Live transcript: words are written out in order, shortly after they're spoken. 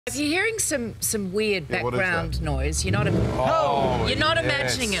If you're hearing some weird background noise, you're not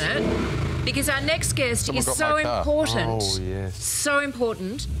imagining it, because our next guest is so important. Oh, yes. So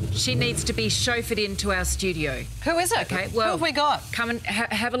important. She needs to be chauffeured into our studio. Who is it? Okay, well, who have we got? Come and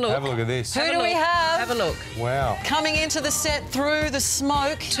have a look. Have a look at this. Who do we have? Have a look. Wow. Coming into the set through the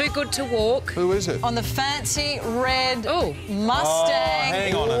smoke. Too good to walk. Who is it? On the fancy red Mustang. Oh,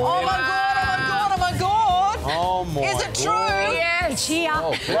 hang on a minute. Oh, my God, oh, my God, oh, my God. Oh, my Is it true? God. Yes. It's here.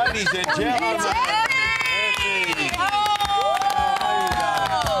 Oh, ladies and gentlemen. Effie!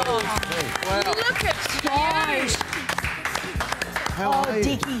 Wow. Look at Guys. How are you?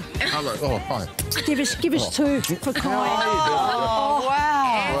 Dickie. Hello. Oh, hi. Give us two for crying. Oh,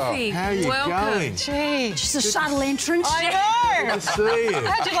 wow. Effie, How are you welcome. going? Gee. Just a subtle entrance. I know. I see you.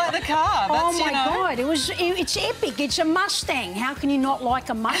 How'd you like the car? Oh That's, my you know. God, it's epic. It's a Mustang. How can you not like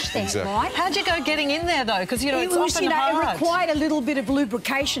a Mustang, Exactly. right? How'd you go getting in there, though? Because, you know, It it's was, often it hard. required a little bit of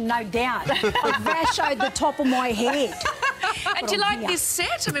lubrication, no doubt. I vassoed the top of my head. And do you like this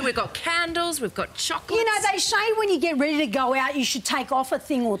set? I mean, we've got candles, we've got chocolates. You know, they say when you get ready to go out, you should take off a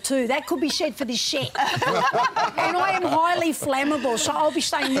thing or two. That could be said for this set. And I am highly flammable, so I'll be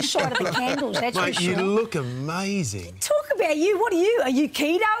staying this side of the candles, that's Mate, for sure. you look amazing. Talk about you. What are you? Are you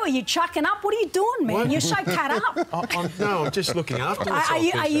keto? Are you chucking up? What are you doing, man? What? You're so cut up. I'm just looking after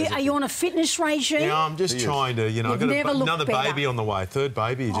myself. Are you on a fitness regime? Yeah, I'm just trying to, you know, I've got never looked another better. baby on the way. Third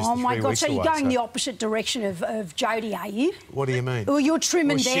baby just Oh, my 3 God. weeks So away. you're going the opposite direction of Jodie, are you? What do you mean? Well, you're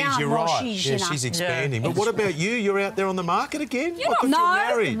trimming down you're while right. she's, yeah, you know. she's expanding. Yeah. But what about you? You're out there on the market again? I thought you were No,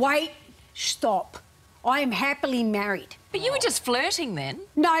 married. wait, stop. I am happily married. But you were just flirting then.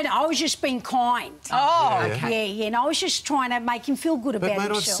 No, I was just being kind. Oh, Yeah. okay. Yeah, no, I was just trying to make him feel good But, about mate,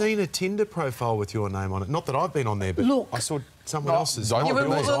 I've himself. seen a Tinder profile with your name on it. Not that I've been on there, but Look. I saw someone else's. don't You look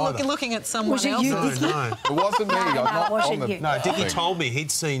were at me. looking at someone Was it else. you? No, no. It wasn't me. I'm not it wasn't on the you. No, Dickie thing. told me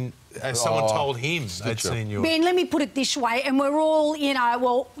he'd seen... someone told him they'd Stitcher. seen you. Ben, let me put it this way, and we're all, you know,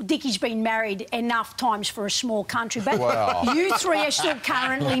 well, Dickie's been married enough times for a small country, but Wow. you three are still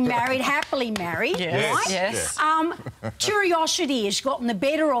currently married, happily married, Yes. right? Yes. Curiosity has gotten the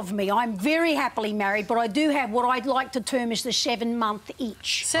better of me. I'm very happily married, but I do have what I'd like to term as the 7-month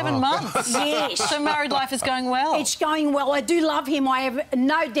itch. 7 months? Yes. So married life is going well? It's going well. I do love him. I have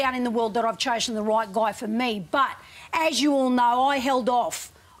no doubt in the world that I've chosen the right guy for me, but as you all know, I held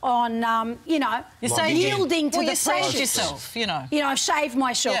off on, you know, yielding to well, the you saved pressures. yourself, you know. You know, I've saved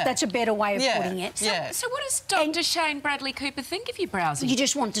myself. Yeah. That's a better way of Yeah. putting it. Yeah. So what does Dr. Shane Bradley Cooper think of you browsing? You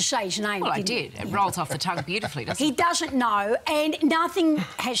just want to say his name. Well, I didn't did. you? It rolls off the tongue beautifully, doesn't He it? doesn't know, and nothing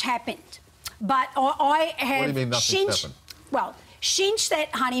has happened. But I have... What do you mean nothing's happened? Well, since that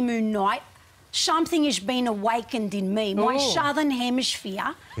honeymoon night, something has been awakened in me. My southern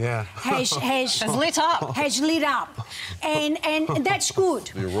hemisphere has lit up. Has lit up, and that's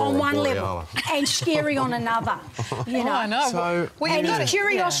good on one level, and scary on another. You know. I know. So, well, And you know, if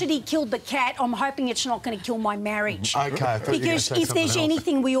curiosity killed the cat, I'm hoping it's not going to kill my marriage. Okay, I thought you were gonna Because say if there's something else.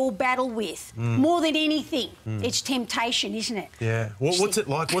 anything we all battle with, more than anything, it's temptation, isn't it? Yeah. What's it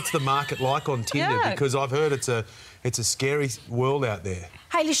like? What's the market like on Tinder? Yeah. Because I've heard it's a scary world out there.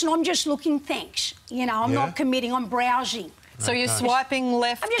 Hey, listen, I'm just looking, thanks. You know, I'm Yeah? not committing, I'm browsing. so you're swiping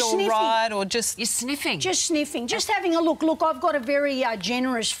left I'm just or sniffing. right or just... You're sniffing. Just sniffing, just having a look. Look, I've got a very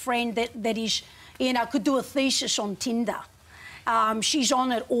generous friend that is, you know, could do a thesis on Tinder. She's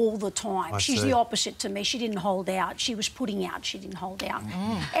on it all the time. She's the opposite to me. She didn't hold out. She was putting out. She didn't hold out.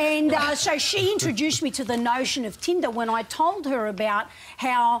 And so she introduced me to the notion of Tinder when I told her about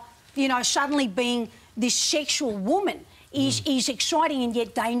how, you know, suddenly being this sexual woman is exciting and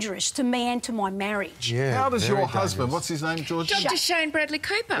yet dangerous to me and to my marriage. Yeah. How does very your husband, dangerous. what's his name, George? Dr. Shane Bradley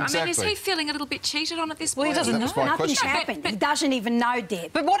Cooper. I mean, is Exactly. he feeling a little bit cheated on at this Well, point? he doesn't That was know. my Nothing's question. happened. He doesn't even know,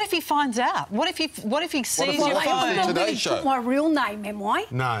 Deb. But what if he finds out? What if he sees if your he Well, finds I'm phone? not Today really Show. put my real name, am I?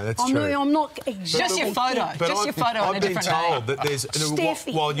 No, that's true. I'm not exactly... Just your photo. But Just your photo on a I've been different told name. that there's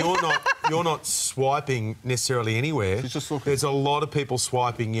Steffi. while you're not swiping necessarily anywhere. She's just looking. There's a lot of people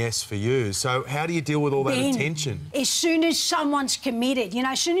swiping yes for you. So how do you deal with all that Ben, attention? As soon as someone's committed, you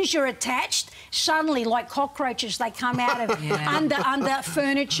know, as soon as you're attached, suddenly, like cockroaches, they come out of under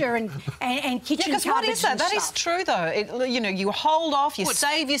furniture and kitchen Because cupboards. what is that? and That is stuff. true, though. You know, you hold off, you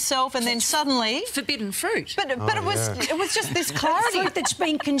save yourself, and then suddenly... Forbidden fruit. But it was just this clarity. Fruit that's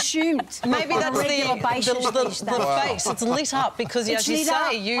been consumed. Maybe on that's a regular basis these days. the face. It's lit up because, It's as you lit say,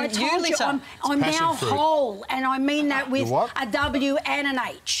 up. you I told lit you, up. I'm now passion fruit. whole, and I mean that with what? a W and an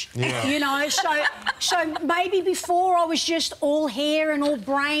H. Yeah. You know, so maybe before I was just all hair and all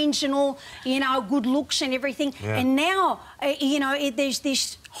brains and all, you know, good looks and everything. Yeah. And now, you know, there's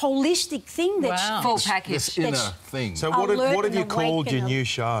this holistic thing that's... Wow. Full package. This inner thing. So what have you called your new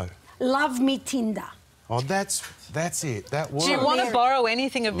show? Love Me Tinder. Oh, that's it. That works. Do you want to borrow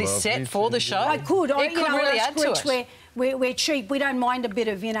anything of this set for the show? I could. It could really add to it. We're cheap. We don't mind a bit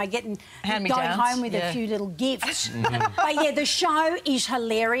of, you know, going home with a few little gifts. But yeah, the show is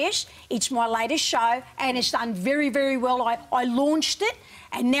hilarious. It's my latest show, and it's done very, very well. I launched it,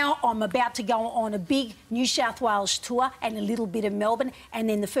 and now I'm about to go on a big New South Wales tour and a little bit of Melbourne, and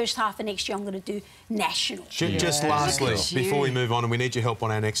then the first half of next year I'm going to do national. Just lastly, before we move on, and we need your help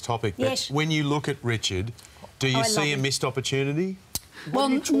on our next topic, but when you look at Richard, do you see a missed opportunity? Well,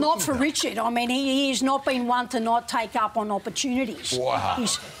 not for Richard. I mean, he has not been one to not take up on opportunities. Wow.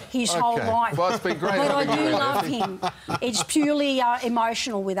 His whole life. Well, it's been great. But I do love him. It's purely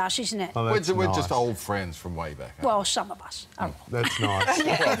emotional with us, isn't it? Oh, we're just old friends from way back. Well, some of us. Oh. That's nice.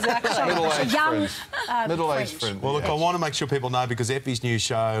 Yeah, exactly. Middle-aged young friends. Middle-aged friends. Well, look, I want to make sure people know, because Effie's new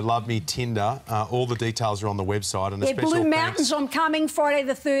show, Love Me Tinder, all the details are on the website. And a special Blue Mountains, I'm coming Friday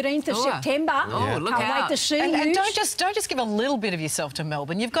the 13th of September. Oh, look out. Can't wait to see you. And don't just give a little bit of yourself to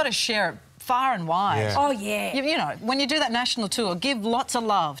Melbourne. You've got to share it far and wide. Yeah. Oh, yeah. You know, when you do that national tour, give lots of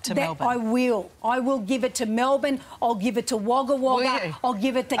love to Melbourne. I will. I will give it to Melbourne. I'll give it to Wagga Wagga. I'll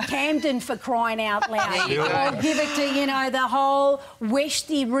give it to Camden, for crying out loud. I'll give it to, you know, the whole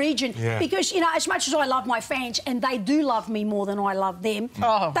Westie region. Yeah. Because, you know, as much as I love my fans, and they do love me more than I love them,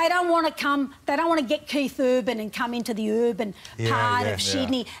 they don't want to come, they don't want to get Keith Urban and come into the urban part of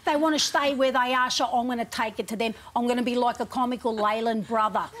Sydney. They want to stay where they are, so I'm going to take it to them. I'm going to be like a comical Leyland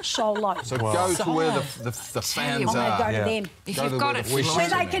brother, solo. So go to where the fans are. I'm going to go to them. If you've got it, where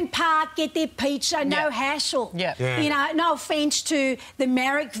they can park, get their pizza, no hassle. You know, no offence to the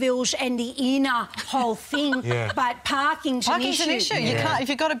Marrickvilles and the inner whole thing, but parking's an issue. You can't, if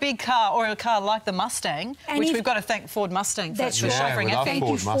you've got a big car or a car like the Mustang, which we've got to thank Ford Mustang for offering Effie. Thank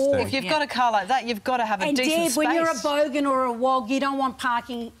you, Ford. If you've got a car like that, you've got to have a decent space. And Deb, when you're a bogan or a wog, you don't want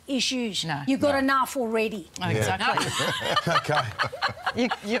parking issues. No. You've got enough already. Exactly. OK.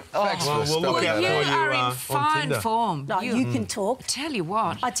 Well, look out you for you are in fine form. No, you can talk. I tell you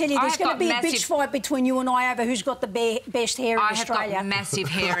what. I tell you, there's going to be a bitch fight between you and I over who's got the best hair in Australia. I have got massive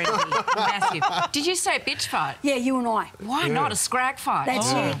hair in me. Massive. Did you say bitch fight? Yeah, you and I. Why not a scrag fight?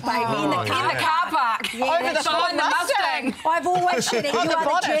 That's it, baby. In the car park. Yeah, over the Ford Mustang. I've always said that you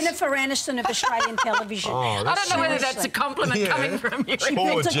are the Jennifer Aniston of Australian television. I don't know whether that's a compliment coming from you. She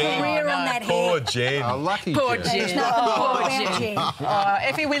puts a career on that hair. Poor Jen. Lucky Poor Jen. Jen. Poor Jen.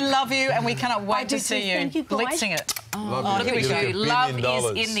 Effie, we love you and we cannot wait to see you. Thank you, guys. Blitzing it. Look at you. Love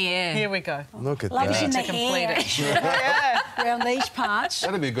is in the air. Here we go. Look at Love that. is in the hair. Around these parts.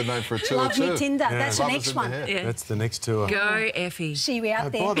 That'd be a good name for a tour Love Me Tinder. That's the next one. That's the next tour. Go, Effie. See you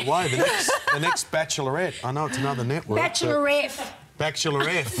out there. By the way, the next Bachelorette. I know it's another network. Bachelorette.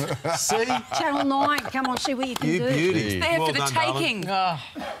 Bachelorette. See? Channel 9. Come on, see what you can do. You beauty. It's there for the taking.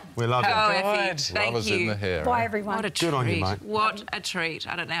 We love it. Oh, Effie, thank Love is you. in the hair. Bye, everyone. What a treat. Good on you, mate. What a treat.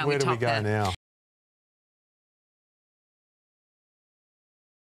 I don't know how Where we do we top go that. now?